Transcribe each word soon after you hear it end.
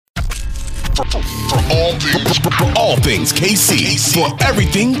For all things KC, for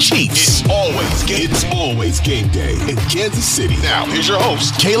everything Chiefs. It's always game day in Kansas City. Now, here's your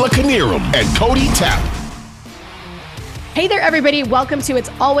host, Kayla Knierim and Cody Tapp. Hey there, everybody. Welcome to It's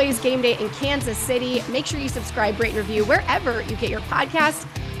Always Game Day in Kansas City. Make sure you subscribe, rate, and review wherever you get your podcast.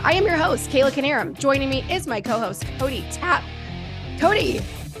 I am your host, Kayla Knierim. Joining me is my co-host, Cody Tapp. Cody,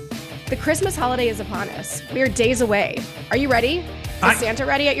 the Christmas holiday is upon us. We are days away. Are you ready? Is Santa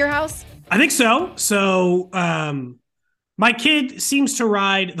ready at your house? I think so. So my kid seems to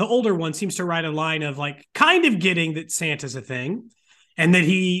ride, the older one seems to ride a line of like kind of getting that Santa's a thing and that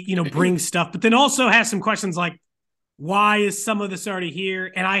he, brings stuff, but then also has some questions like, why is some of this already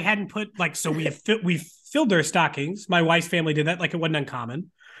here? And I hadn't put we filled their stockings. My wife's family did that. Like it wasn't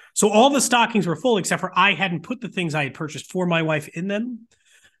uncommon. So all the stockings were full except for I hadn't put the things I had purchased for my wife in them.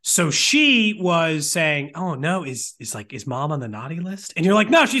 So she was saying, oh no, is mom on the naughty list? And you're like,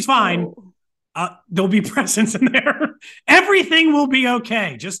 no, she's fine. There'll be presents in there. Everything will be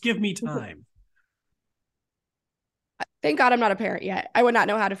okay. Just give me time. Thank God I'm not a parent yet. I would not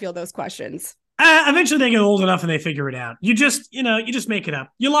know how to field those questions. Eventually they get old enough and they figure it out. You just make it up.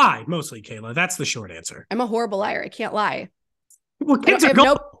 You lie mostly, Kayla. That's the short answer. I'm a horrible liar. I can't lie. Well, kids I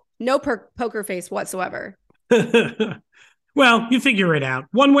have no poker face whatsoever. Well, you figure it out.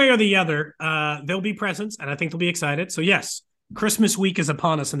 One way or the other, there'll be presents, and I think they'll be excited. So, yes, Christmas week is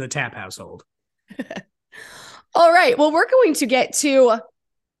upon us in the Tapp household. All right. Well, we're going to get to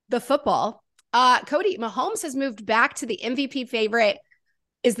the football. Cody, Mahomes has moved back to the MVP favorite.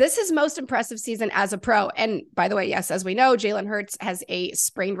 Is this his most impressive season as a pro? And by the way, yes, as we know, Jalen Hurts has a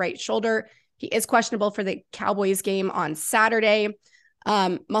sprained right shoulder. He is questionable for the Cowboys game on Saturday.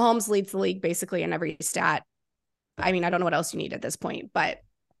 Mahomes leads the league basically in every stat. I mean, I don't know what else you need at this point, but.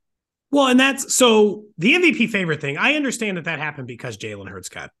 Well, and that's so the MVP favorite thing. I understand that happened because Jalen Hurts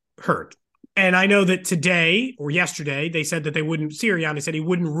got hurt. And I know that today or yesterday, they said that they wouldn't, Sirianni said he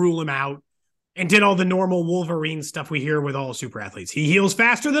wouldn't rule him out and did all the normal Wolverine stuff we hear with all super athletes. He heals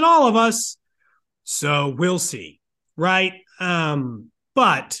faster than all of us. So we'll see. Right.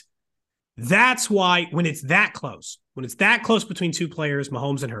 But that's why when it's that close between two players,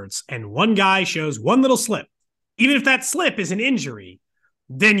 Mahomes and Hurts, and one guy shows one little slip, even if that slip is an injury,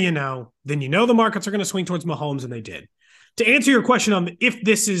 then you know the markets are going to swing towards Mahomes, and they did. To answer your question on if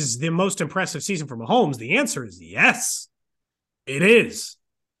this is the most impressive season for Mahomes, the answer is yes, it is.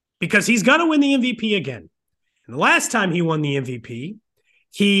 Because he's going to win the MVP again. And the last time he won the MVP,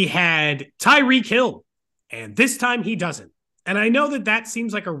 he had Tyreek Hill, and this time he doesn't. And I know that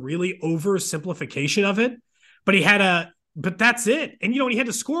seems like a really oversimplification of it, but that's it. And, he had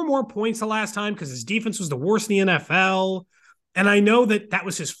to score more points the last time because his defense was the worst in the NFL. And I know that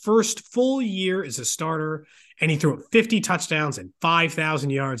was his first full year as a starter, and he threw 50 touchdowns and 5,000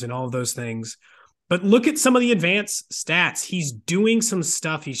 yards and all of those things. But look at some of the advanced stats. He's doing some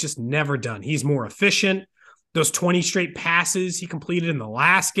stuff he's just never done. He's more efficient. Those 20 straight passes he completed in the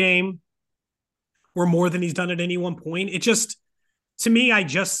last game were more than he's done at any one point. It just, to me, I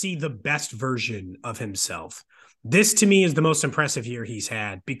just see the best version of himself. This, to me, is the most impressive year he's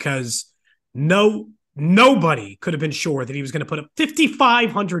had because nobody could have been sure that he was going to put up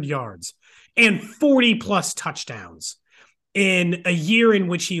 5,500 yards and 40-plus touchdowns in a year in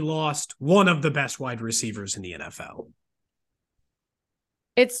which he lost one of the best wide receivers in the NFL.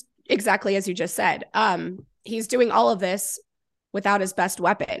 It's exactly as you just said. He's doing all of this without his best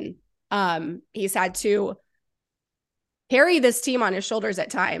weapon. He's had to carry this team on his shoulders at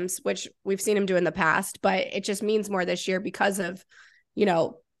times, which we've seen him do in the past, but it just means more this year because of,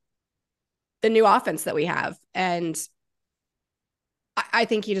 the new offense that we have. And I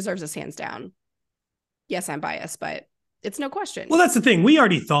think he deserves this hands down. Yes, I'm biased, but it's no question. Well, that's the thing. We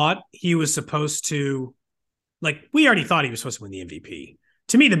already thought he was supposed to win the MVP.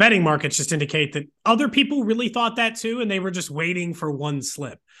 To me, the betting markets just indicate that other people really thought that too, and they were just waiting for one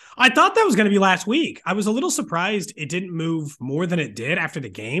slip. I thought that was going to be last week. I was a little surprised it didn't move more than it did after the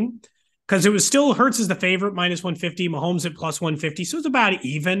game because it was still Hurts as the favorite, minus 150, Mahomes at plus 150. So it was about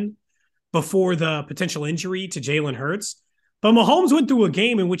even before the potential injury to Jalen Hurts. But Mahomes went through a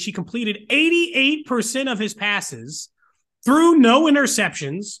game in which he completed 88% of his passes, threw no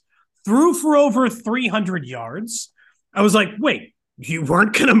interceptions, threw for over 300 yards. I was like, wait, you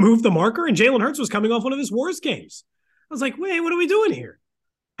weren't going to move the marker? And Jalen Hurts was coming off one of his worst games. I was like, wait, what are we doing here?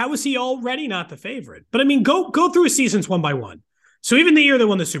 How is he already not the favorite? But I mean, go through his seasons one by one. So even the year they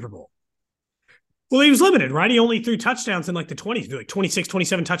won the Super Bowl, well, he was limited, right? He only threw touchdowns in like the 20s, like 26,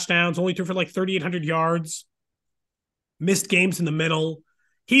 27 touchdowns, only threw for like 3,800 yards, missed games in the middle.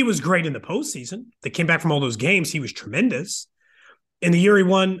 He was great in the postseason. They came back from all those games. He was tremendous. In the year he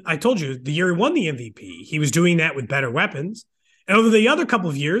won, I told you, the year he won the MVP, he was doing that with better weapons. And over the other couple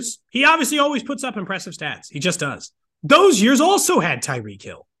of years, he obviously always puts up impressive stats. He just does. Those years also had Tyreek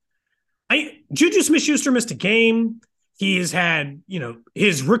Hill. Juju Smith-Schuster missed a game. He has had,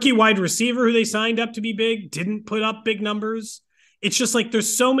 his rookie wide receiver who they signed up to be big didn't put up big numbers. It's just like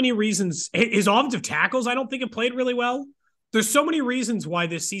there's so many reasons. His offensive tackles, I don't think, have played really well. There's so many reasons why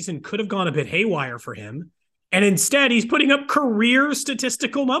this season could have gone a bit haywire for him. And instead, he's putting up career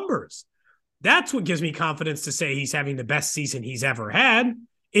statistical numbers. That's what gives me confidence to say he's having the best season he's ever had.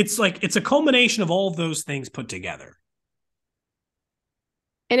 It's a culmination of all of those things put together.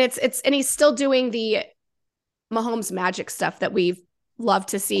 And and he's still doing the Mahomes magic stuff that we've loved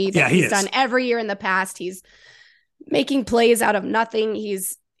to see that he's done every year in the past. He's making plays out of nothing.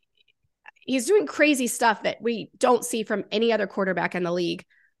 He's doing crazy stuff that we don't see from any other quarterback in the league.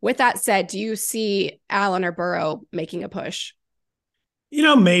 With that said, do you see Allen or Burrow making a push?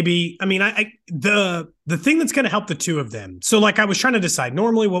 Maybe. I mean, the thing that's going to help the two of them. So I was trying to decide,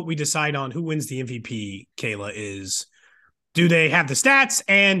 normally what we decide on who wins the MVP, Kayla, is do they have the stats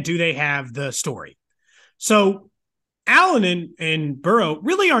and do they have the story? So Allen and Burrow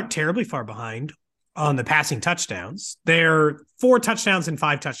really aren't terribly far behind on the passing touchdowns. They're 4 touchdowns and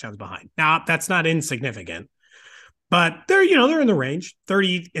 5 touchdowns behind. Now, that's not insignificant, but they're in the range,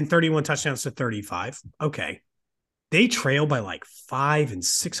 30 and 31 touchdowns to 35. Okay. They trail by 500 and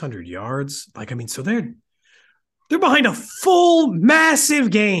 600 yards. So they're behind a full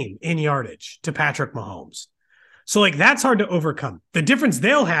massive game in yardage to Patrick Mahomes. So that's hard to overcome. The difference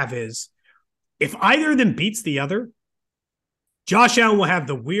they'll have is if either of them beats the other, Josh Allen will have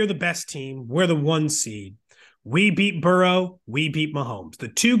we're the best team. We're the 1 seed. We beat Burrow. We beat Mahomes. The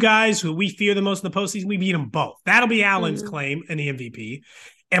 2 guys who we fear the most in the postseason, we beat them both. That'll be Allen's claim in the MVP.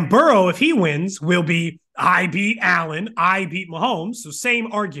 And Burrow, if he wins, will be, I beat Allen. I beat Mahomes. So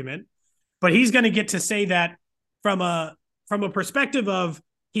same argument. But he's going to get to say that from a perspective of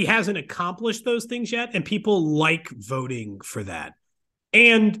he hasn't accomplished those things yet. And people like voting for that.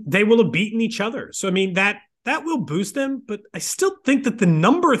 And they will have beaten each other. So, that will boost them, but I still think that the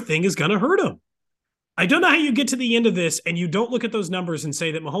number thing is going to hurt them. I don't know how you get to the end of this and you don't look at those numbers and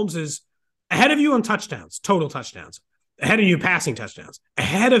say that Mahomes is ahead of you on touchdowns, total touchdowns, ahead of you passing touchdowns,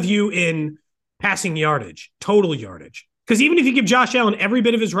 ahead of you in passing yardage, total yardage. Because even if you give Josh Allen every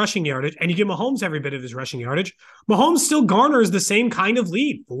bit of his rushing yardage and you give Mahomes every bit of his rushing yardage, Mahomes still garners the same kind of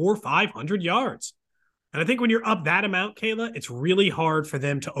lead, 400 or 500 yards. And I think when you're up that amount, Kayla, it's really hard for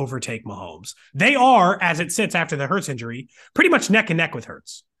them to overtake Mahomes. They are, as it sits after the Hurts injury, pretty much neck and neck with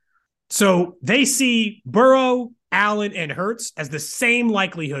Hurts. So they see Burrow, Allen, and Hurts as the same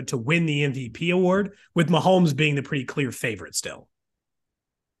likelihood to win the MVP award, with Mahomes being the pretty clear favorite still.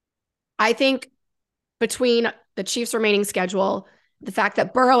 I think between the Chiefs' remaining schedule, the fact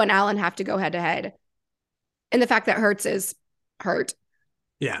that Burrow and Allen have to go head-to-head, and the fact that Hurts is hurt.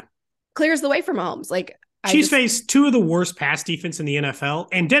 Yeah. Clears the way for Mahomes. Chiefs face 2 of the worst pass defense in the NFL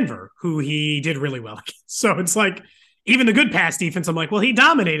and Denver, who he did really well against. So it's even the good pass defense, I'm well, he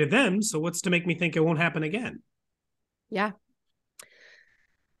dominated them. So what's to make me think it won't happen again? Yeah.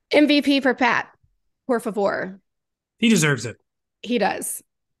 MVP for Pat. Por favor. He deserves it. He does.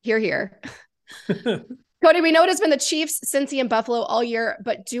 Hear, hear. Cody, we know it has been the Chiefs, Cincy, and Buffalo all year,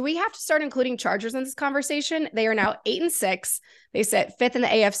 but do we have to start including Chargers in this conversation? They are now 8-6. They sit 5th in the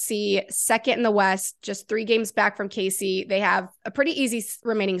AFC, 2nd in the West, just 3 games back from KC. They have a pretty easy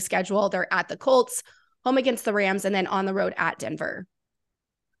remaining schedule. They're at the Colts, home against the Rams, and then on the road at Denver.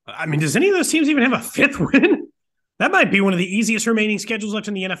 Does any of those teams even have a 5th win? That might be one of the easiest remaining schedules left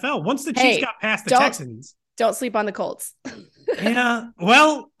in the NFL. Once the Chiefs got past the Texans. Don't sleep on the Colts. Yeah.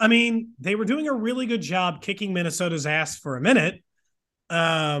 Well, they were doing a really good job kicking Minnesota's ass for a minute.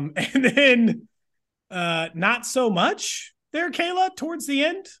 And then not so much there, Kayla, towards the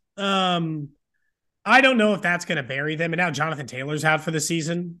end. I don't know if that's going to bury them. And now Jonathan Taylor's out for the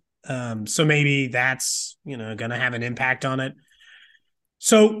season. So maybe that's, going to have an impact on it.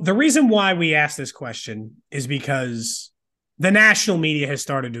 So the reason why we asked this question is because the national media has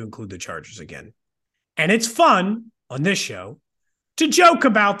started to include the Chargers again. And it's fun on this show to joke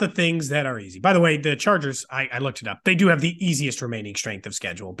about the things that are easy. By the way, the Chargers, I looked it up. They do have the easiest remaining strength of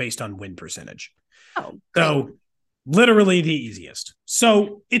schedule based on win percentage. Oh, so literally the easiest.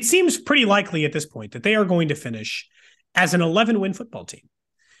 So it seems pretty likely at this point that they are going to finish as an 11-win football team.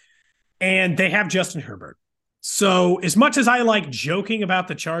 And they have Justin Herbert. So as much as I like joking about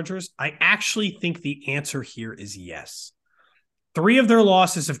the Chargers, I actually think the answer here is yes. 3 of their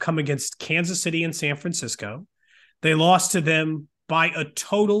losses have come against Kansas City and San Francisco. They lost to them by a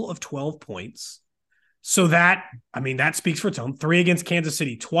total of 12 points. So that speaks for its own. 3 against Kansas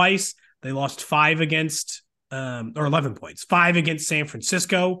City twice. They lost 5 against, or 11 points, 5 against San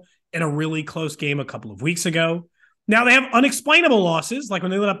Francisco in a really close game a couple of weeks ago. Now they have unexplainable losses, like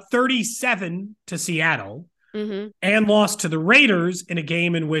when they went up 37 to Seattle and lost to the Raiders in a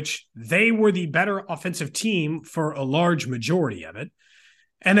game in which they were the better offensive team for a large majority of it.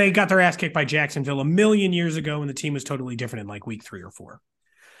 And they got their ass kicked by Jacksonville a million years ago when the team was totally different in like week 3 or 4.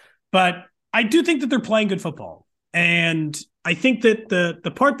 But I do think that they're playing good football. And I think that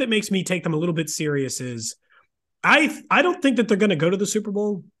the part that makes me take them a little bit serious is I don't think that they're going to go to the Super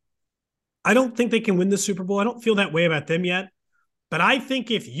Bowl. I don't think they can win the Super Bowl. I don't feel that way about them yet. But I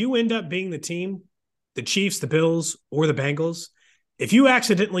think if you end up being the team, the Chiefs, the Bills, or the Bengals, if you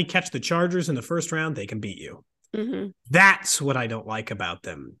accidentally catch the Chargers in the first round, they can beat you. That's what I don't like about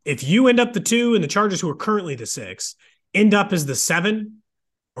them. If you end up the 2 and the Chargers, who are currently the 6, end up as the 7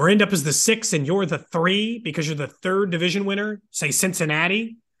 or end up as the 6 and you're the 3 because you're the 3rd division winner, say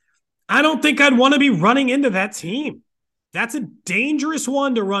Cincinnati, I don't think I'd want to be running into that team. That's a dangerous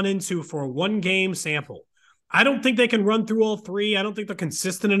one to run into for a 1-game sample. I don't think they can run through all 3. I don't think they're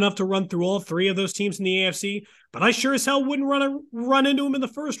consistent enough to run through all 3 of those teams in the AFC, but I sure as hell wouldn't run into them in the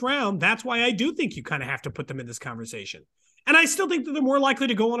first round. That's why I do think you kind of have to put them in this conversation. And I still think that they're more likely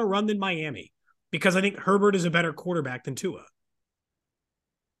to go on a run than Miami because I think Herbert is a better quarterback than Tua.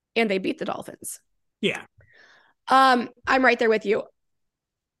 And they beat the Dolphins. Yeah. I'm right there with you.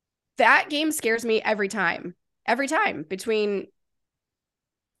 That game scares me every time between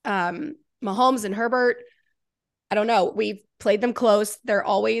Mahomes and Herbert. I don't know. We've played them close. They're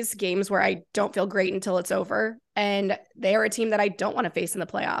always games where I don't feel great until it's over. And they are a team that I don't want to face in the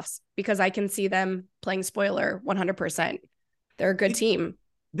playoffs because I can see them playing spoiler 100%. They're a good team.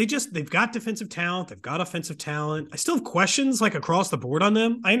 They've got defensive talent. They've got offensive talent. I still have questions like across the board on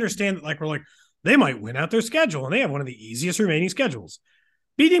them. I understand that they might win out their schedule and they have one of the easiest remaining schedules.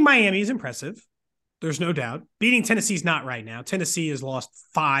 Beating Miami is impressive. There's no doubt. Beating Tennessee's not right now. Tennessee has lost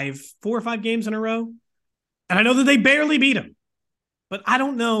 4 or 5 games in a row. And I know that they barely beat them. But I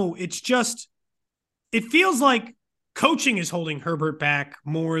don't know. It feels like coaching is holding Herbert back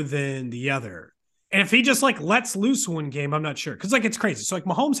more than the other. And if he just lets loose one game, I'm not sure. Because it's crazy. So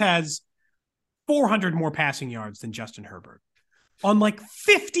Mahomes has 400 more passing yards than Justin Herbert on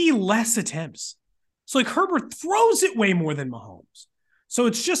 50 less attempts. So Herbert throws it way more than Mahomes. So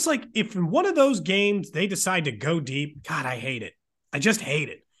it's just if in one of those games they decide to go deep, God, I hate it. I just hate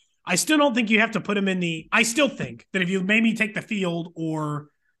it. I still don't think you have to put him in I still think that if you made me take the field or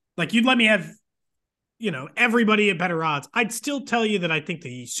you'd let me have, everybody at better odds, I'd still tell you that I think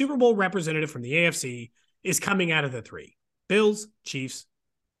the Super Bowl representative from the AFC is coming out of the 3: Bills, Chiefs,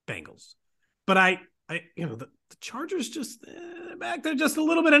 Bengals. But the Chargers just back there just a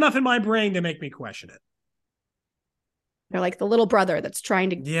little bit enough in my brain to make me question it. They're like the little brother that's trying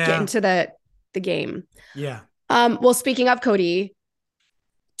to get into the game. Yeah. Well, speaking of Cody,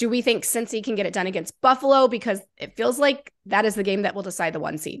 do we think Cincy can get it done against Buffalo? Because it feels like that is the game that will decide the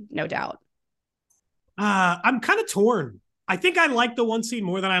 1 seed, no doubt. I'm kind of torn. I think I like the 1 seed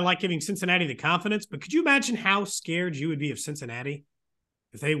more than I like giving Cincinnati the confidence, but could you imagine how scared you would be of Cincinnati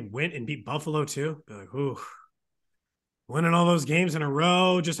if they went and beat Buffalo too? Be like, ooh, winning all those games in a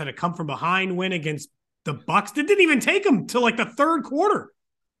row, just had a come from behind win against the Bucs. That didn't even take them till the 3rd quarter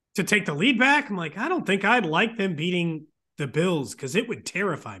to take the lead back. I'm I don't think I'd like them beating the Bills because it would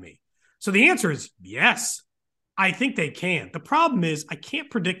terrify me. So the answer is yes. I think they can. The problem is I can't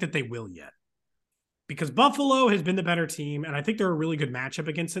predict that they will yet because Buffalo has been the better team, and I think they're a really good matchup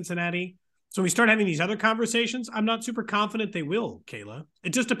against Cincinnati. So when we start having these other conversations, I'm not super confident they will, Kayla. It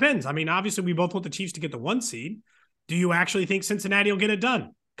just depends. Obviously, we both want the Chiefs to get the 1 seed. Do you actually think Cincinnati will get it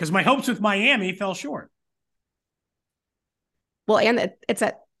done? Because my hopes with Miami fell short. Well, and it's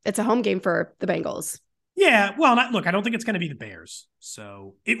a home game for the Bengals. Yeah, well, look, I don't think it's going to be the Bears.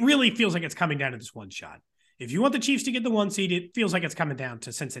 So it really feels like it's coming down to this one shot. If you want the Chiefs to get the 1 seed, it feels like it's coming down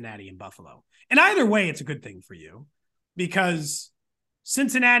to Cincinnati and Buffalo. And either way, it's a good thing for you because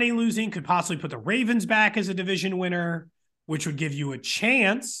Cincinnati losing could possibly put the Ravens back as a division winner, which would give you a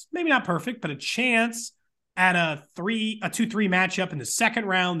chance, maybe not perfect, but a chance at a 2-3 matchup in the second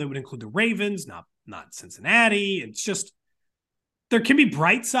round that would include the Ravens, not Cincinnati. It's just there can be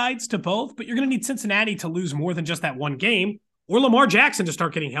bright sides to both, but you're going to need Cincinnati to lose more than just that one game or Lamar Jackson to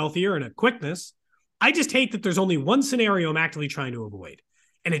start getting healthier and a quickness. I just hate that there's only one scenario I'm actively trying to avoid,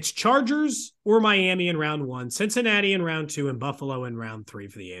 and it's Chargers or Miami in round 1, Cincinnati in round 2, and Buffalo in round 3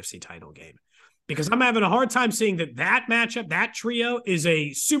 for the AFC title game. Because I'm having a hard time seeing that matchup, that trio, is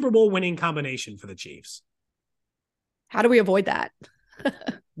a Super Bowl winning combination for the Chiefs. How do we avoid that?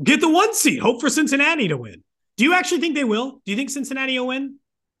 Get the 1 seed. Hope for Cincinnati to win. Do you actually think they will? Do you think Cincinnati will win?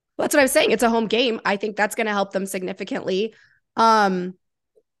 Well, that's what I'm saying. It's a home game. I think that's going to help them significantly. Gosh,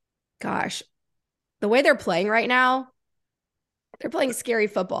 the way they're playing right now, they're playing scary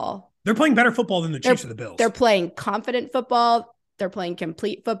football. They're playing better football than the Chiefs or the Bills. They're playing confident football. They're playing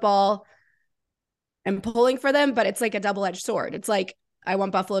complete football. I'm pulling for them, but it's like a double-edged sword. It's like, I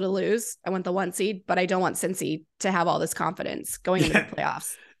want Buffalo to lose. I want the 1 seed, but I don't want Cincy to have all this confidence going into the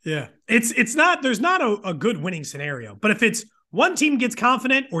playoffs. Yeah. It's not, there's not a good winning scenario, but if it's one team gets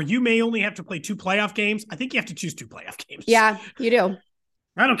confident or you may only have to play 2 playoff games, I think you have to choose 2 playoff games. Yeah, you do.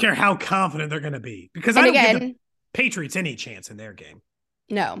 I don't care how confident they're going to be because I don't give the Patriots any chance in their game.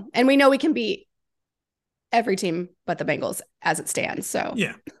 No. And we know we can beat every team but the Bengals as it stands. So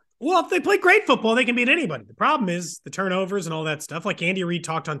yeah. Well, if they play great football, they can beat anybody. The problem is the turnovers and all that stuff. Like Andy Reid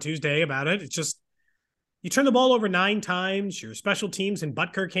talked on Tuesday about it. It's just, you turn the ball over 9 times, your special teams and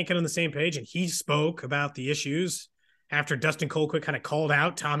Butker can't get on the same page. And he spoke about the issues after Dustin Colquitt kind of called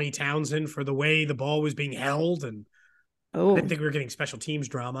out Tommy Townsend for the way the ball was being held. And I didn't think we were getting special teams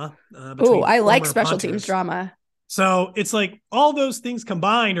drama. I like special teams drama. So it's like all those things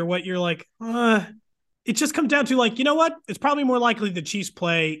combined are what you're like, it just comes down to like, you know what? It's probably more likely the Chiefs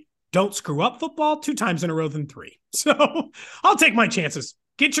play don't screw up football 2 times in a row than 3. So I'll take my chances.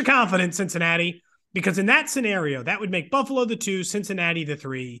 Get your confidence, Cincinnati, because in that scenario, that would make Buffalo the 2, Cincinnati the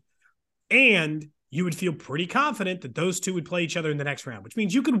 3, and you would feel pretty confident that those 2 would play each other in the next round, which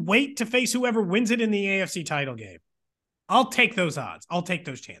means you could wait to face whoever wins it in the AFC title game. I'll take those odds. I'll take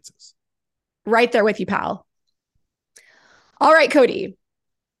those chances. Right there with you, pal. All right, Cody.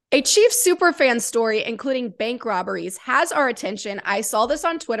 A Chiefs superfan story, including bank robberies, has our attention. I saw this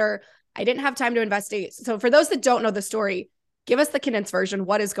on Twitter. I didn't have time to investigate. So for those that don't know the story, give us the condensed version.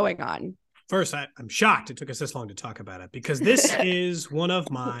 What is going on? First, I'm shocked it took us this long to talk about it because this is one of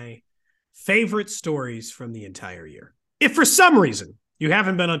my favorite stories from the entire year. If for some reason you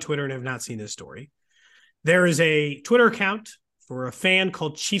haven't been on Twitter and have not seen this story, there is a Twitter account for a fan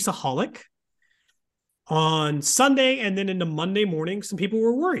called Chiefsaholic. On Sunday and then into Monday morning, some people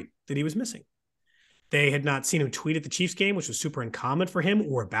were worried that he was missing. They had not seen him tweet at the Chiefs game, which was super uncommon for him,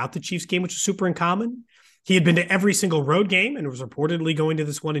 or about the Chiefs game, which was super uncommon. He had been to every single road game and was reportedly going to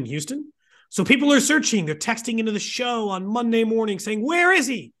this one in Houston. So people are searching. They're texting into the show on Monday morning saying, where is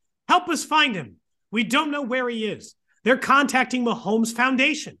he? Help us find him. We don't know where he is. They're contacting Mahomes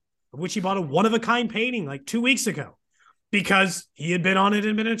Foundation, of which he bought a one-of-a-kind painting like 2 weeks ago because he had been on it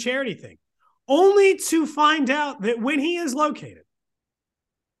and been a charity thing. Only to find out that when he is located,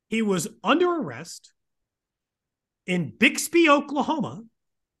 he was under arrest in Bixby, Oklahoma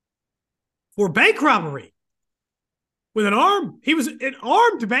for bank robbery with an arm. He was an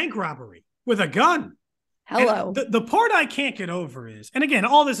armed bank robbery with a gun. Hello. The part I can't get over is, and again,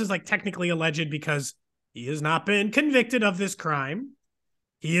 all this is like technically alleged because he has not been convicted of this crime.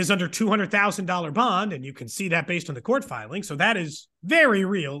 He is under $200,000 bond, and you can see that based on the court filing. So that is very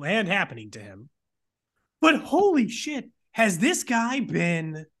real and happening to him. But holy shit, has this guy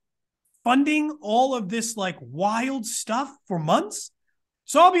been funding all of this like wild stuff for months?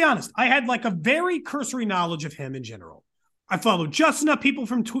 So I'll be honest, I had like a very cursory knowledge of him in general. I followed just enough people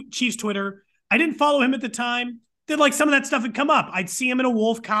from Chiefs Twitter. I didn't follow him at the time. That like some of that stuff had come up. I'd see him in a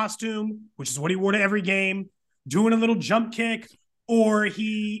wolf costume, which is what he wore to every game, doing a little jump kick. Or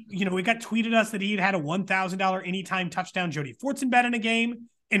he, he got tweeted us that he had a $1,000 anytime touchdown Jody Fortson bet in a game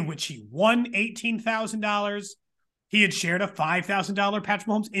in which he won $18,000. He had shared a $5,000 Patrick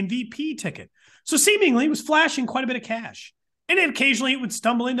Mahomes MVP ticket. So seemingly he was flashing quite a bit of cash. And then occasionally it would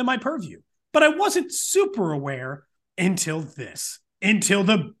stumble into my purview. But I wasn't super aware until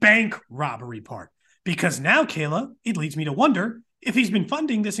the bank robbery part. Because now, Kayla, it leads me to wonder if he's been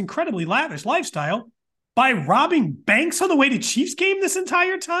funding this incredibly lavish lifestyle by robbing banks on the way to Chiefs game this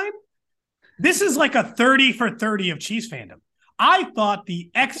entire time? This is like a 30 for 30 of Chiefs fandom. I thought the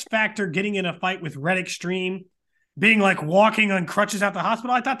X Factor getting in a fight with Red Extreme, being like walking on crutches out the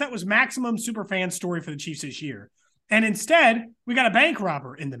hospital, I thought that was maximum super fan story for the Chiefs this year. And instead, we got a bank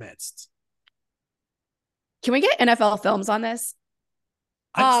robber in the midst. Can we get NFL films on this?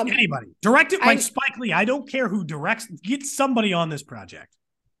 Anybody. Direct it by Spike Lee. I don't care who directs. Get somebody on this project.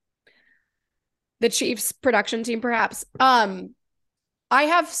 The Chiefs production team, perhaps. I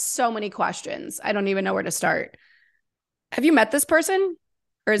have so many questions. I don't even know where to start. Have you met this person?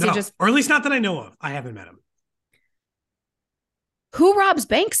 Or is he just... Or at least not that I know of. I haven't met him. Who robs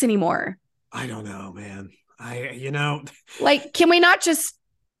banks anymore? I don't know, man. Like, can we not just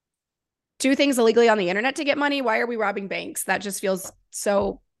do things illegally on the internet to get money? Why are we robbing banks? That just feels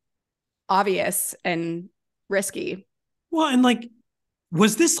so obvious and risky. Well, and like,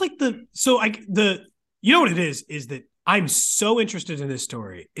 Was this like you know what it is that I'm so interested in this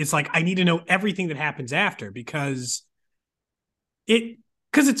story. It's like, I need to know everything that happens after because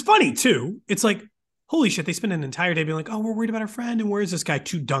it's funny too. It's like, holy shit, they spent an entire day being like, oh, we're worried about our friend. And where is this guy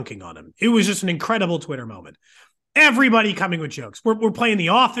dunking on him? It was just an incredible Twitter moment. Everybody coming with jokes. We're playing the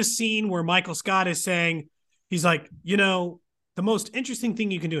Office scene where Michael Scott is saying, he's like, the most interesting thing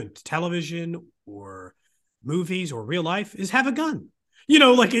you can do in television or movies or real life is have a gun.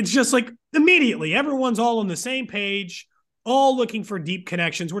 It's just like immediately everyone's all on the same page, all looking for deep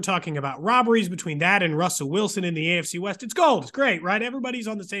connections. We're talking about robberies between that and Russell Wilson in the AFC West. It's gold. It's great, right? Everybody's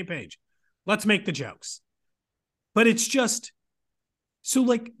on the same page. Let's make the jokes. But it's just, so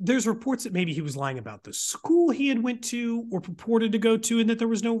like there's reports that maybe he was lying about the school he had went to or purported to go to and that there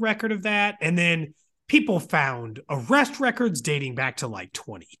was no record of that. And then people found arrest records dating back to like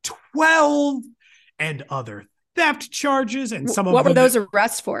 2012 and other theft charges. And some of what were those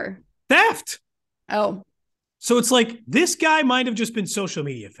arrests for? Theft. Oh. So it's like this guy might have just been social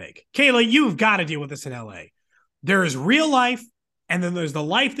media fake. Kayla, you've got to deal with this in LA. There is real life, and then there's the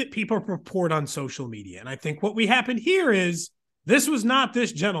life that people report on social media. And I think what we happened here is this was not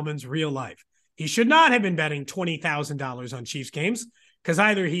this gentleman's real life. He should not have been betting $20,000 on Chiefs games because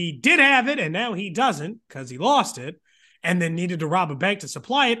either he did have it and now he doesn't because he lost it and then needed to rob a bank to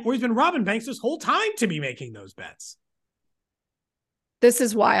supply it, or he's been robbing banks this whole time to be making those bets. This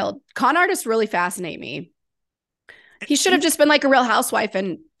is wild. Con artists really fascinate me. He should have just been like a Real Housewife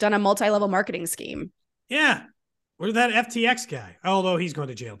and done a multi-level marketing scheme. Yeah. Or that FTX guy, although he's going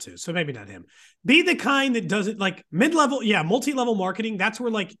to jail too. So maybe not him. Be the kind that does it like mid-level, multi-level marketing. That's where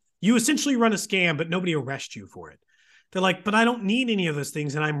like you essentially run a scam, but nobody arrests you for it. They're like, but I don't need any of those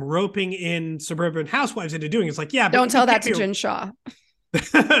things. And I'm roping in suburban housewives into doing it. It's like, yeah. Don't tell that to Jen Shaw.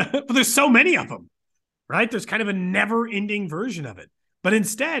 But there's so many of them, right? There's kind of a never-ending version of it. But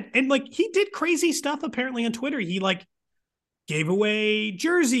instead, and like he did crazy stuff apparently on Twitter. He like gave away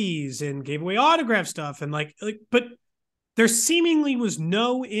jerseys and gave away autograph stuff. And but there seemingly was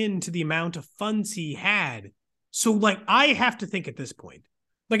no end to the amount of funds he had. So like, I have to think at this point,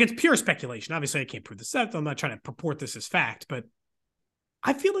 like it's pure speculation. Obviously I can't prove this. I'm not trying to purport this as fact, but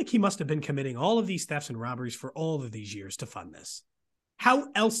I feel like he must have been committing all of these thefts and robberies for all of these years to fund this. How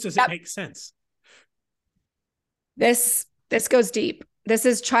else does it make sense? This goes deep. This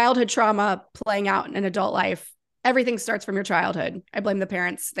is childhood trauma playing out in an adult life. Everything starts from your childhood. I blame the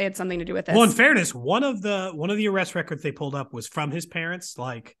parents. They had something to do with this. Well, in fairness, one of the arrest records they pulled up was from his parents,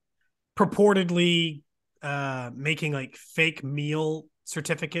 like purportedly making like fake meal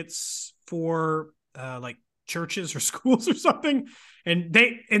certificates for like churches or schools or something. And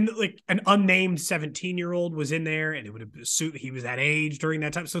like an unnamed 17-year-old was in there, and it would have assumed he was that age during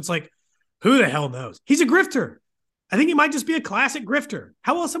that time. So it's like, who the hell knows? He's a grifter. I think he might just be a classic grifter.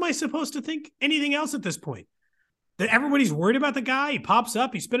 How else am I supposed to think anything else at this point? That everybody's worried about the guy. He pops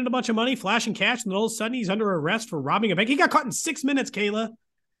up, he's spending a bunch of money, flashing cash, and then all of a sudden he's under arrest for robbing a bank. He got caught in 6 minutes, Kayla.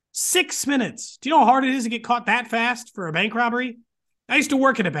 6 minutes. Do you know how hard it is to get caught that fast for a bank robbery? I used to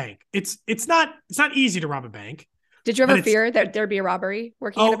work at a bank. It's not easy to rob a bank. Did you ever fear that there'd be a robbery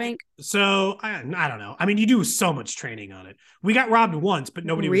working at a bank? So I don't know. I mean, you do so much training on it. We got robbed once, but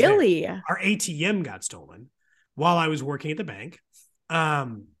nobody was there. Our ATM got stolen while I was working at the bank.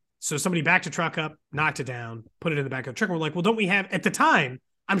 So somebody backed a truck up, knocked it down, put it in the back of the truck. And we're like, well, don't we have, at the time,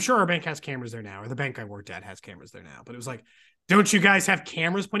 I'm sure our bank has cameras there now, or the bank I worked at has cameras there now. But it was like, don't you guys have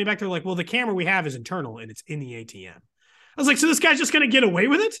cameras pointing back there? Like, well, the camera we have is internal and it's in the ATM. I was like, so this guy's just going to get away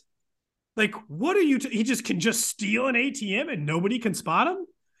with it? Like, what are you, he just can just steal an ATM and nobody can spot him?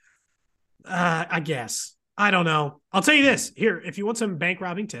 I guess. I don't know. I'll tell you this. Here, if you want some bank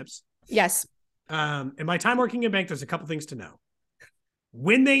robbing tips. Yes. In my time working in a bank, there's a couple things to know.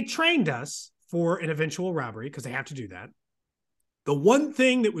 When they trained us for an eventual robbery, because they have to do that, the one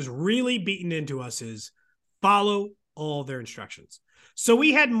thing that was really beaten into us is follow all their instructions. So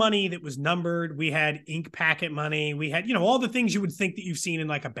we had money that was numbered. We had ink packet money. We had, all the things you would think that you've seen in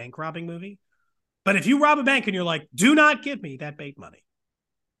like a bank robbing movie. But if you rob a bank and you're like, do not give me that bait money,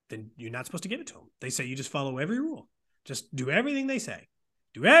 then you're not supposed to give it to them. They say you just follow every rule. Just do everything they say.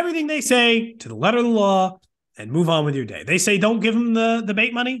 Do everything they say to the letter of the law and move on with your day. They say don't give them the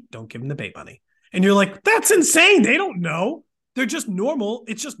bait money. Don't give them the bait money. And you're like, that's insane. They don't know. They're just normal.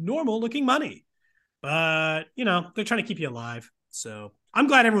 It's just normal looking money. But, they're trying to keep you alive. So I'm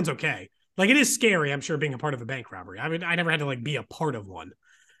glad everyone's okay. Like, it is scary, I'm sure, being a part of a bank robbery. I mean, I never had to like be a part of one,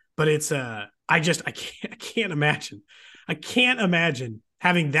 but it's I can't imagine. I can't imagine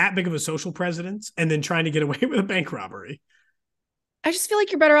having that big of a social presence and then trying to get away with a bank robbery. I just feel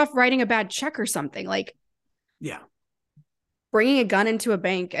like you're better off writing a bad check or something. Like, yeah. bringing a gun into a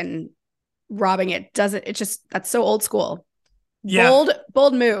bank and robbing it that's so old school. Yeah.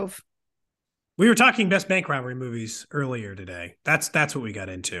 Bold move. We were talking best bank robbery movies earlier today. That's what we got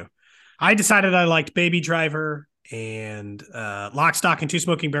into. I decided I liked Baby Driver and Lock, Stock, and Two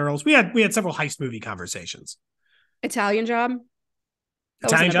Smoking Barrels. We had several heist movie conversations. Italian Job.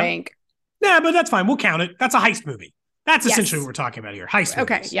 That Italian wasn't a Job? bank. Yeah, but that's fine. We'll count it. That's a heist movie. That's Yes. essentially what we're talking about here. Heist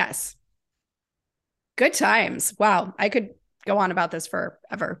movies. Okay, yes. Good times. Wow. I could go on about this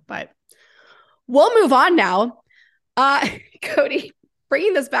forever, but we'll move on now. Cody,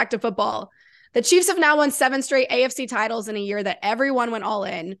 bringing this back to football. The Chiefs have now won 7 straight AFC titles in a year that everyone went all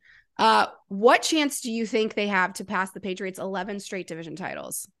in. What chance do you think they have to pass the Patriots' 11 straight division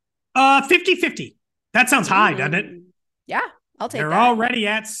titles? 50-50. That sounds high, doesn't it? Yeah, I'll take They're that. already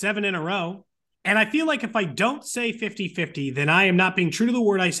at 7 in a row. And I feel like if I don't say 50-50, then I am not being true to the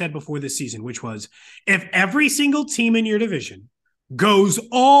word I said before this season, which was if every single team in your division goes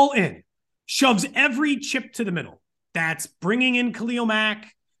all in, shoves every chip to the middle, that's bringing in Khalil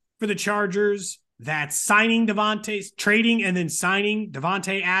Mack for the Chargers, that's signing trading and then signing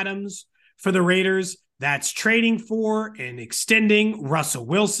Devontae Adams for the Raiders, that's trading for and extending Russell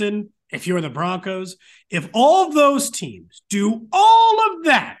Wilson if you're the Broncos. If all of those teams do all of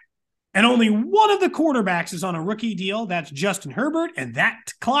that, and only one of the quarterbacks is on a rookie deal, that's Justin Herbert, and that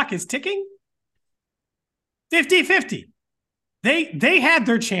clock is ticking, 50-50. They had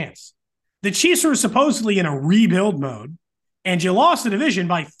their chance. The Chiefs were supposedly in a rebuild mode, and you lost the division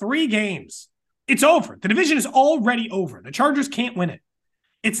by 3 games. It's over. The division is already over. The Chargers can't win it.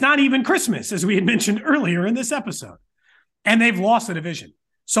 It's not even Christmas, as we had mentioned earlier in this episode. And they've lost the division.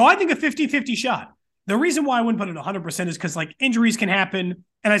 So I think a 50-50 shot. The reason why I wouldn't put it 100% is because injuries can happen,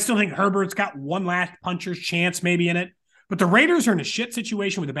 and I still think Herbert's got one last puncher's chance maybe in it. But the Raiders are in a shit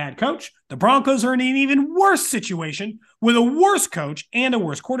situation with a bad coach. The Broncos are in an even worse situation with a worse coach and a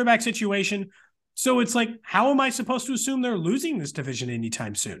worse quarterback situation. So it's how am I supposed to assume they're losing this division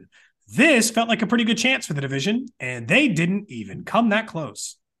anytime soon? This felt like a pretty good chance for the division, and they didn't even come that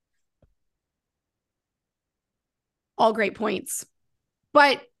close. All great points.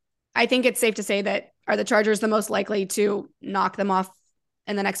 But I think it's safe to say that are the Chargers the most likely to knock them off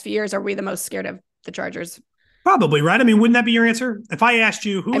in the next few years? Are we the most scared of the Chargers? Probably, right? I mean, wouldn't that be your answer? If I asked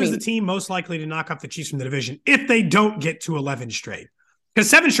you, who is the team most likely to knock off the Chiefs from the division if they don't get to 11 straight? Because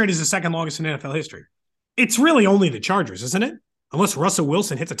 7 straight is the second longest in NFL history. It's really only the Chargers, isn't it? Unless Russell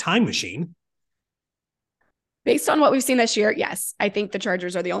Wilson hits a time machine. Based on what we've seen this year, yes. I think the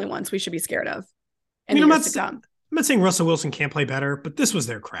Chargers are the only ones we should be scared of in the years to come. I'm not saying Russell Wilson can't play better, but this was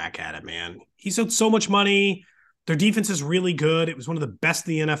their crack at it, man. He's owed so much money. Their defense is really good. It was one of the best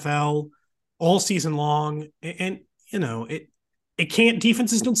in the NFL all season long. And it can't,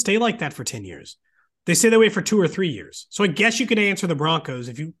 defenses don't stay like that for 10 years. They stay that way for 2 or 3 years. So I guess you could answer the Broncos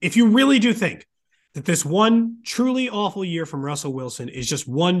if you really do think that this one truly awful year from Russell Wilson is just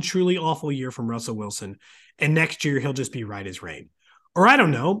one truly awful year from Russell Wilson, and next year he'll just be right as rain. Or I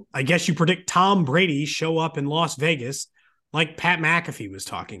don't know, I guess you predict Tom Brady show up in Las Vegas like Pat McAfee was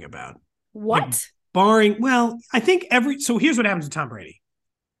talking about. What? I think so here's what happens to Tom Brady.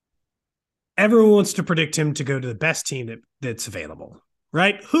 Everyone wants to predict him to go to the best team that's available,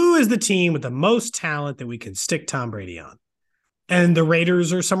 right? Who is the team with the most talent that we can stick Tom Brady on? And the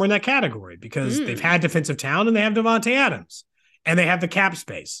Raiders are somewhere in that category because they've had defensive talent and they have Devontae Adams and they have the cap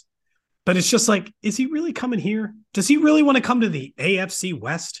space. But it's just is he really coming here? Does he really want to come to the AFC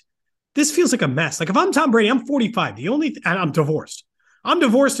West? This feels like a mess. If I'm Tom Brady, I'm 45. And I'm divorced. I'm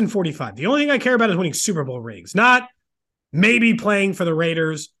divorced and 45. The only thing I care about is winning Super Bowl rings, not maybe playing for the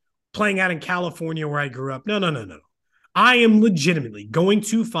Raiders, playing out in California where I grew up. No. I am legitimately going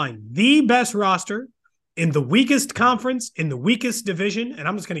to find the best roster in the weakest conference, in the weakest division, and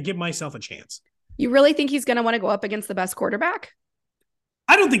I'm just going to give myself a chance. You really think he's going to want to go up against the best quarterback?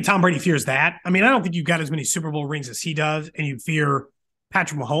 I don't think Tom Brady fears that. I mean, I don't think you've got as many Super Bowl rings as he does, and you fear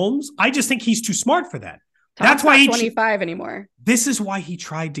Patrick Mahomes. I just think he's too smart for that. That's why he's not 25 anymore. This is why he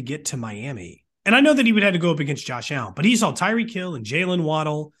tried to get to Miami. And I know that he would have to go up against Josh Allen, but he saw Tyreek Hill and Jalen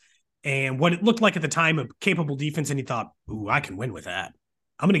Waddle and what it looked like at the time of capable defense, and he thought, ooh, I can win with that.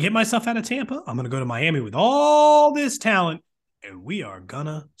 I'm going to get myself out of Tampa. I'm going to go to Miami with all this talent, and we are going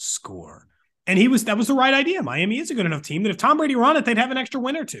to score. And that was the right idea. Miami is a good enough team that if Tom Brady were on it, they'd have an extra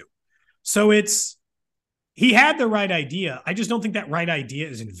win or two. So he had the right idea. I just don't think that right idea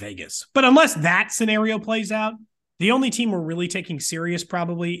is in Vegas. But unless that scenario plays out, the only team we're really taking serious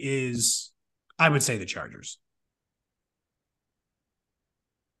probably is, I would say, the Chargers.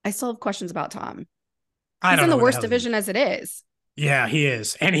 I still have questions about Tom. He's in the worst division as it is. Yeah, he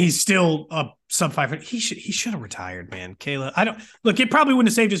is. And he's still a sub 500. He should have retired, man. Kayla. I don't look, it probably wouldn't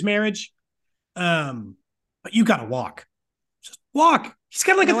have saved his marriage. But you gotta walk. Just walk. He's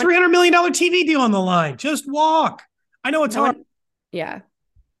got like a $300 million TV deal on the line. Just walk. I know it's hard. Yeah.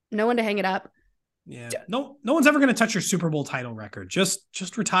 No one to hang it up. Yeah. No one's ever gonna touch your Super Bowl title record.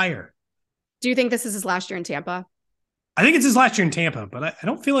 Just retire. Do you think this is his last year in Tampa? I think it's his last year in Tampa, but I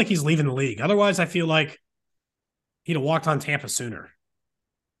don't feel like he's leaving the league. Otherwise, I feel like he'd have walked on Tampa sooner.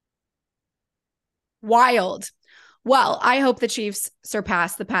 Wild. Well, I hope the Chiefs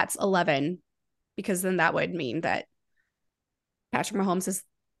surpass the Pats 11, because then that would mean that Patrick Mahomes is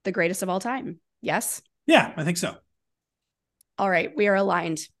the greatest of all time. Yes? Yeah, I think so. All right, we are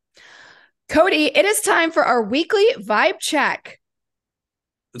aligned. Cody, it is time for our weekly vibe check.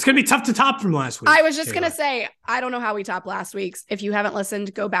 It's going to be tough to top from last week. I was just going to say, I don't know how we topped last week's. If you haven't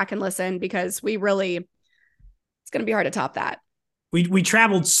listened, go back and listen, because it's going to be hard to top that. We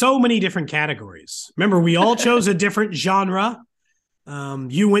traveled so many different categories. Remember, we all chose a different genre.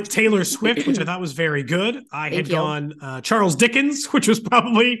 You went Taylor Swift, which I thought was very good. I had gone Charles Dickens, which was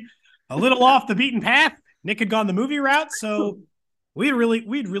probably a little off the beaten path. Nick had gone the movie route, so we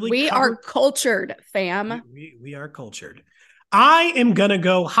are cultured, fam. We are cultured. I am gonna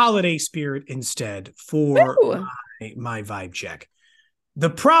go holiday spirit instead for my vibe check. The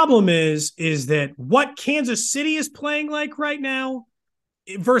problem is that what Kansas City is playing like right now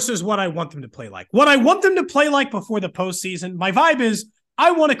versus what I want them to play like. What I want them to play like before the postseason, my vibe is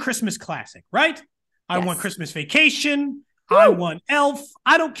I want a Christmas classic, right? I want Christmas Vacation. Woo! I want Elf.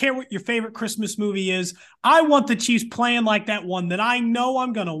 I don't care what your favorite Christmas movie is. I want the Chiefs playing like that one that I know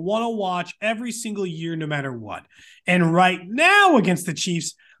I'm going to want to watch every single year, no matter what. And right now against the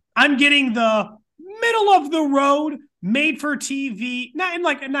Chiefs, I'm getting the middle of the road, made for TV, not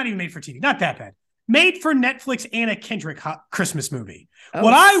even made for TV, not that bad. Made for Netflix Anna Kendrick Christmas movie.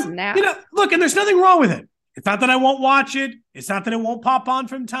 Look, and there's nothing wrong with it. It's not that I won't watch it. It's not that it won't pop on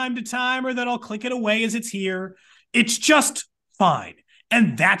from time to time or that I'll click it away as it's here. It's just fine.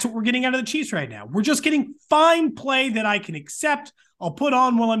 And that's what we're getting out of the Chiefs right now. We're just getting fine play that I can accept. I'll put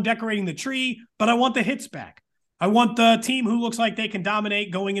on while I'm decorating the tree, but I want the hits back. I want the team who looks like they can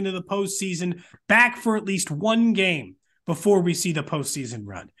dominate going into the postseason back for at least one game before we see the postseason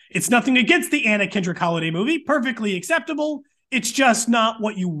run. It's nothing against the Anna Kendrick holiday movie. Perfectly acceptable. It's just not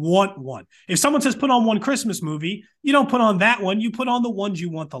what you want one. If someone says put on one Christmas movie, you don't put on that one. You put on the ones you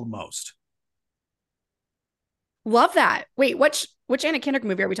want the most. Love that. Wait, which Anna Kendrick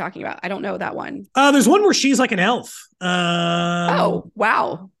movie are we talking about? I don't know that one. There's one where she's like an elf. Oh,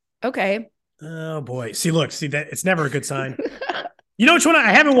 wow. Okay. Oh boy. See that it's never a good sign. You know which one?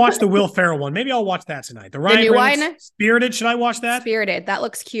 I haven't watched the Will Ferrell one. Maybe I'll watch that tonight. The new one? Spirited. Should I watch that? Spirited. That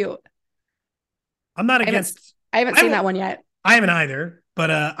looks cute. I'm not against. I haven't seen that one yet. I haven't either, but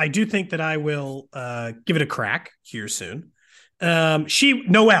I do think that I will give it a crack here soon.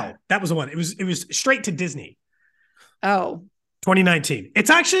 Noelle. That was the one. It was straight to Disney. Oh. 2019. It's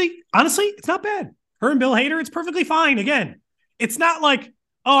actually, honestly, it's not bad. Her and Bill Hader, it's perfectly fine. Again, it's not like,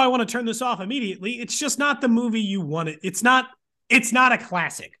 oh, I want to turn this off immediately. It's just not the movie you wanted. It's not a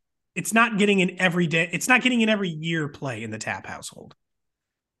classic. It's not getting an everyday. It's not getting an every year play in the Tap household.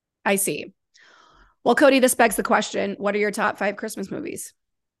 I see. Well, Cody, this begs the question: what are your top 5 Christmas movies?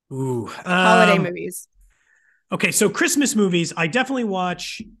 Ooh, holiday movies. Okay, so Christmas movies, I definitely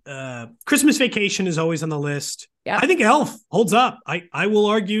watch. Christmas Vacation is always on the list. Yeah, I think Elf holds up. I will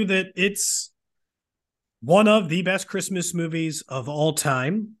argue that it's one of the best Christmas movies of all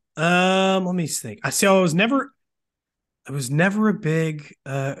time. Let me think. I was never a big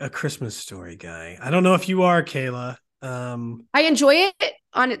a Christmas Story guy. I don't know if you are, Kayla. I enjoy it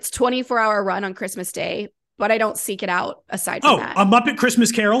on its 24-hour run on Christmas Day, but I don't seek it out aside from that. A Muppet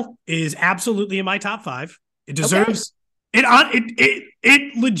Christmas Carol is absolutely in my top 5. It deserves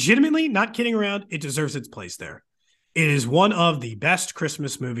it legitimately, not kidding around, it deserves its place there. It is one of the best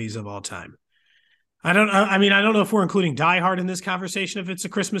Christmas movies of all time. I don't know if we're including Die Hard in this conversation if it's a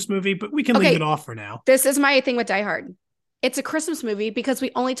Christmas movie, but we can leave it off for now. This is my thing with Die Hard. It's a Christmas movie because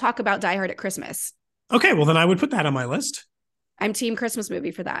we only talk about Die Hard at Christmas. Okay, well then I would put that on my list. I'm team Christmas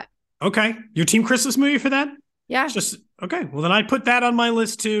movie for that. Okay, your team Christmas movie for that? Yeah. It's just okay. Well then I put that on my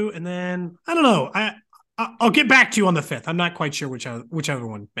list too, and then I don't know. I'll get back to you on the 5th. I'm not quite sure whichever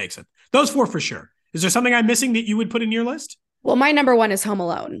one makes it. Those 4 for sure. Is there something I'm missing that you would put in your list? Well, my number 1 is Home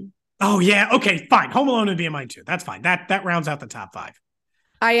Alone. Oh yeah. Okay, fine. Home Alone would be in mine too. That's fine. That rounds out the top 5.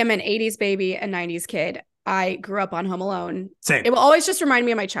 I am an 80s baby, a 90s kid. I grew up on Home Alone. Same. It will always just remind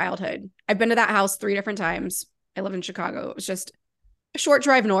me of my childhood. I've been to that house 3 different times. I live in Chicago. It was just a short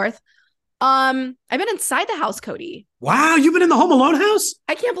drive north. I've been inside the house, Cody. Wow, you've been in the Home Alone house?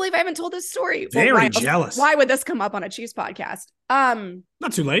 I can't believe I haven't told this story. Very jealous. Why would this come up on a Chiefs podcast?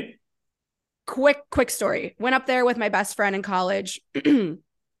 Not too late. Quick story. Went up there with my best friend in college. We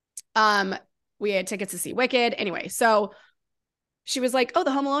had tickets to see Wicked. Anyway, so she was like, oh,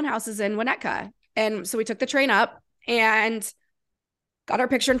 the Home Alone house is in Winnetka. And so we took the train up and got our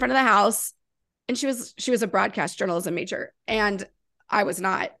picture in front of the house. And she was a broadcast journalism major and I was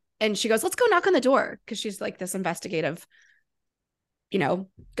not. And she goes, let's go knock on the door. Cause she's like this investigative,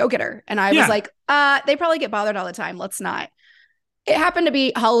 go-getter. And I was like, they probably get bothered all the time. Let's not. It happened to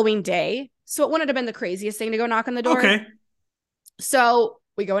be Halloween day. So it wouldn't have been the craziest thing to go knock on the door. Okay. So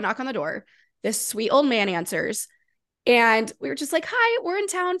we go and knock on the door. This sweet old man answers. And we were just like, hi, we're in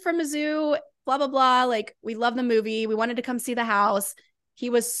town from Mizzou, blah, blah, blah. Like, we love the movie. We wanted to come see the house. He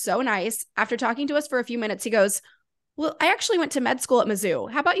was so nice. After talking to us for a few minutes, he goes, well, I actually went to med school at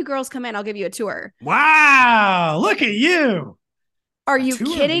Mizzou. How about you girls come in? I'll give you a tour. Wow. Look at you. Are you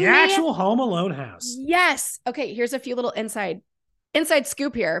kidding me? The actual Home Alone house. Yes. Okay. Here's a few little inside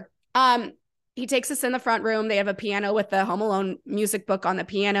scoop here. He takes us in the front room. They have a piano with the Home Alone music book on the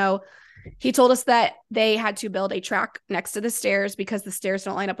piano. He told us that they had to build a track next to the stairs because the stairs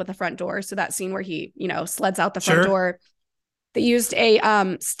don't line up with the front door. So that scene where he, sleds out the front door, they used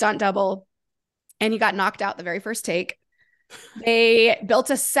a stunt double and he got knocked out the very first take. They built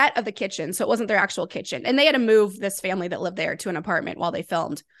a set of the kitchen. So it wasn't their actual kitchen. And they had to move this family that lived there to an apartment while they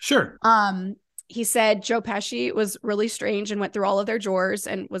filmed. Sure. He said Joe Pesci was really strange and went through all of their drawers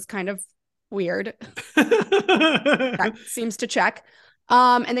and was kind of weird. That seems to check.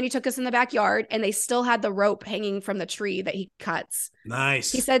 And then he took us in the backyard and they still had the rope hanging from the tree that he cuts.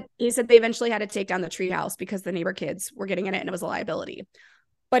 Nice. He said they eventually had to take down the tree house because the neighbor kids were getting in it and it was a liability.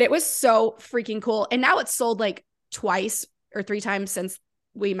 But it was so freaking cool. And now it's sold like twice or three times since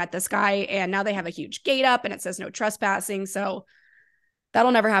we met this guy. And now they have a huge gate up and it says no trespassing. So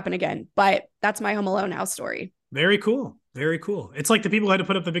that'll never happen again. But that's my Home Alone house story. Very cool. Very cool. It's like the people who had to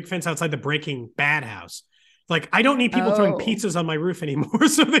put up the big fence outside the Breaking Bad house. Like, I don't need people throwing pizzas on my roof anymore.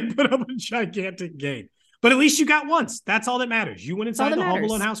 So they put up a gigantic gate. But at least you got once. That's all that matters. You went inside the Home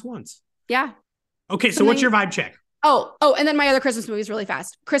Alone house once. Yeah. Okay. So what's your vibe check? Oh, and then my other Christmas movies really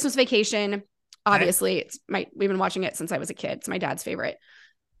fast. Christmas Vacation. Obviously, we've been watching it since I was a kid. It's my dad's favorite.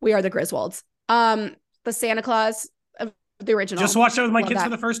 We Are the Griswolds. The Santa Claus, the original. Just watched it with my kids for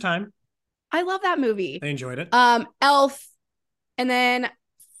the first time. I love that movie. They enjoyed it. Elf. And then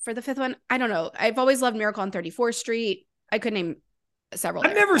for the fifth one, I don't know. I've always loved Miracle on 34th Street. I could name several.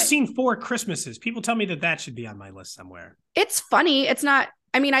 I've never seen Four Christmases. People tell me that should be on my list somewhere. It's funny. It's not,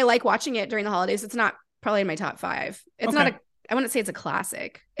 I like watching it during the holidays. It's not probably in my top 5. It's not I wouldn't say it's a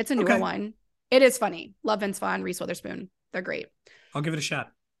classic. It's a newer one. It is funny. Love Vince Vaughn, Reese Witherspoon. They're great. I'll give it a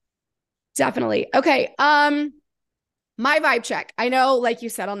shot. Definitely. Okay. My vibe check. I know, like you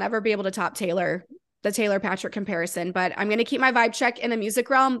said, I'll never be able to top the Taylor Patrick comparison, but I'm going to keep my vibe check in the music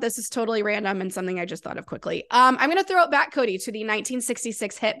realm. This is totally random and something I just thought of quickly. I'm going to throw it back, Cody, to the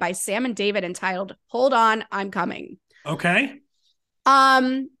 1966 hit by Sam and David entitled "Hold On, I'm Coming." Okay.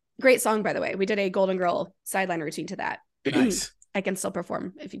 Great song, by the way. We did a Golden Girl sideline routine to that. Nice. I can still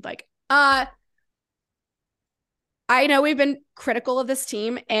perform if you'd like. I know we've been critical of this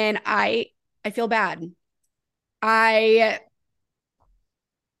team and I feel bad.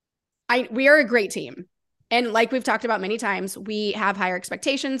 We are a great team. And like we've talked about many times, we have higher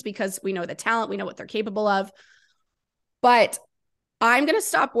expectations because we know the talent, we know what they're capable of. But I'm going to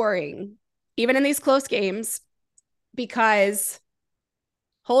stop worrying, even in these close games, because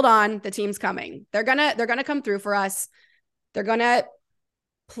hold on, the team's coming. They're going to come through for us. They're going to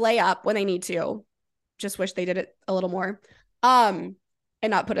play up when they need to. Just wish they did it a little more and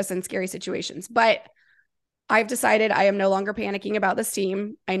not put us in scary situations. But I've decided I am no longer panicking about this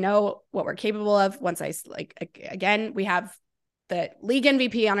team. I know what we're capable of. Again, we have the league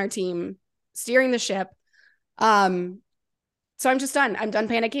MVP on our team steering the ship. So I'm just done. I'm done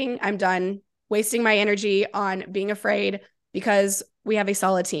panicking. I'm done wasting my energy on being afraid because we have a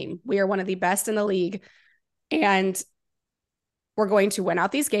solid team. We are one of the best in the league and we're going to win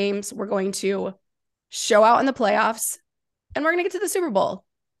out these games. We're going to show out in the playoffs and we're going to get to the Super Bowl.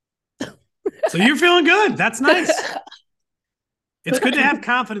 So you're feeling good. That's nice. It's good to have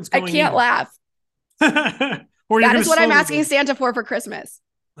confidence going I can't laugh. That is what I'm asking Santa for Christmas.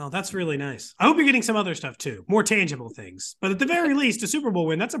 Oh, that's really nice. I hope you're getting some other stuff too. More tangible things. But at the very least, a Super Bowl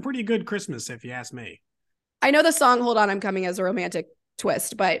win, that's a pretty good Christmas if you ask me. I know the song Hold On, I'm Coming as a romantic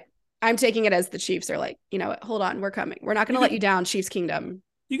twist, but I'm taking it as the Chiefs are like, hold on, we're coming. We're not going to let you down, Chiefs Kingdom.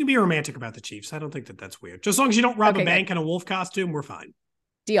 You can be romantic about the Chiefs. I don't think that's weird. Just as long as you don't rob a bank in a wolf costume, we're fine.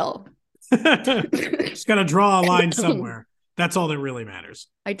 Deal. Just got to draw a line somewhere. That's all that really matters.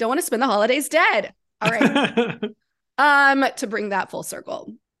 I don't want to spend the holidays dead. All right. To bring that full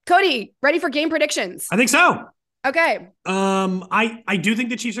circle. Cody, ready for game predictions? I think so. Okay. I do think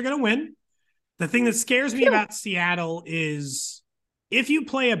the Chiefs are going to win. The thing that scares me about Seattle is if you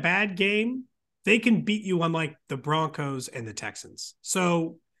play a bad game, they can beat you unlike the Broncos and the Texans.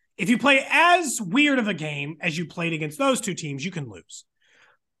 So if you play as weird of a game as you played against those two teams, you can lose.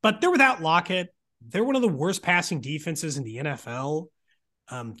 But they're without Lockett. They're one of the worst passing defenses in the NFL.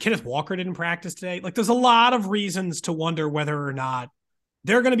 Kenneth Walker didn't practice today. Like, there's a lot of reasons to wonder whether or not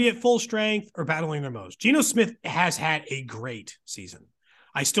they're going to be at full strength or battling their most. Geno Smith has had a great season.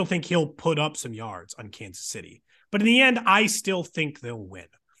 I still think he'll put up some yards on Kansas City. But in the end, I still think they'll win.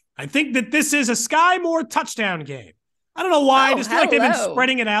 I think that this is a Sky Moore touchdown game. I don't know why. I just feel like they've been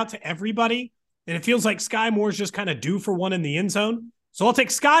spreading it out to everybody. And it feels like Sky Moore's just kind of due for one in the end zone. So I'll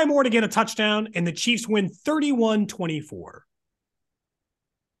take Sky Moore to get a touchdown, and the Chiefs win 31-24.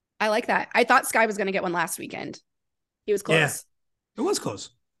 I like that. I thought Sky was going to get one last weekend. He was close. Yeah, it was close.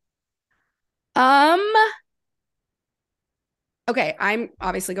 Okay, I'm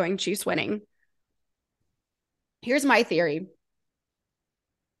obviously going Chiefs winning. Here's my theory.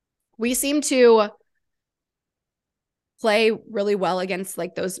 We seem to play really well against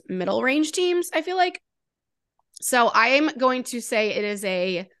like those middle range teams, I feel like. So I'm going to say it is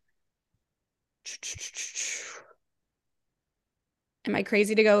a... Am I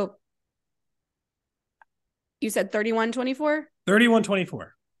crazy to go? You said 31-24? 31-24.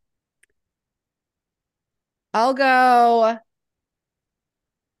 I'll go...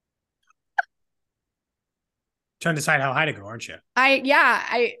 Trying to decide how high to go, aren't you?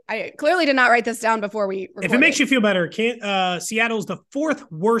 I clearly did not write this down before we recorded. If it makes you feel better, Seattle's the fourth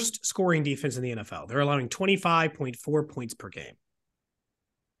worst scoring defense in the NFL. They're allowing 25.4 points per game.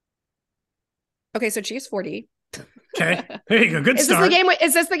 Okay, so Chiefs 40. Okay, there you go. Good start.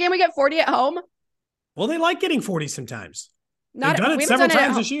 Is this the game we get 40 at home? Well, they like getting 40 sometimes. They've done it several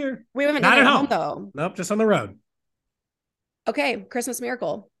times this year. We haven't done it at home, though. Nope, just on the road. Okay, Christmas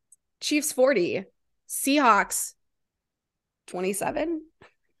miracle. Chiefs 40. Seahawks 27.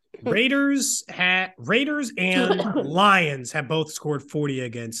 Raiders and Lions have both scored 40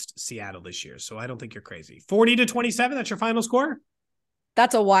 against Seattle this year. So I don't think you're crazy. 40-27, that's your final score?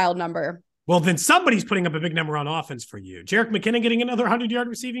 That's a wild number. Well, then somebody's putting up a big number on offense for you. Jerick McKinnon getting another 100-yard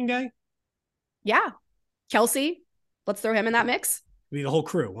receiving day? Yeah. Kelsey, let's throw him in that mix. It'll be the whole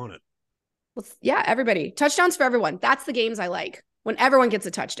crew, won't it? Yeah, everybody. Touchdowns for everyone. That's the games I like. When everyone gets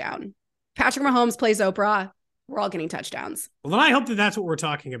a touchdown. Patrick Mahomes plays Oprah. We're all getting touchdowns. Well, then I hope that that's what we're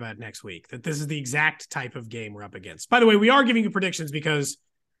talking about next week, that this is the exact type of game we're up against. By the way, we are giving you predictions because,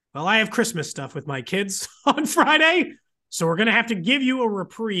 well, I have Christmas stuff with my kids on Friday, so we're going to have to give you a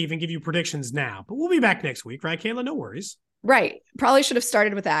reprieve and give you predictions now. But we'll be back next week, right, Kayla? No worries. Right. Probably should have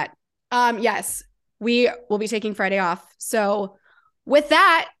started with that. Yes, we will be taking Friday off. So with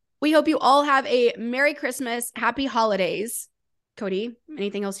that, we hope you all have a Merry Christmas, Happy Holidays. Cody,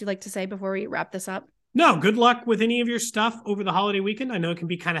 anything else you'd like to say before we wrap this up? No, good luck with any of your stuff over the holiday weekend. I know it can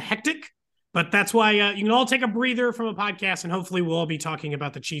be kind of hectic, but that's why you can all take a breather from a podcast, and hopefully we'll all be talking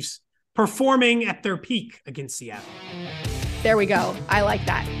about the Chiefs performing at their peak against Seattle. There we go. I like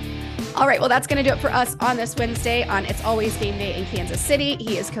that. All right, well, that's going to do it for us on this Wednesday on It's Always Game Day in Kansas City.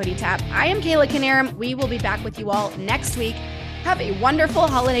 He is Cody Tapp. I am Kayla Canarum. We will be back with you all next week. Have a wonderful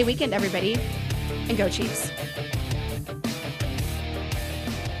holiday weekend, everybody, and go Chiefs.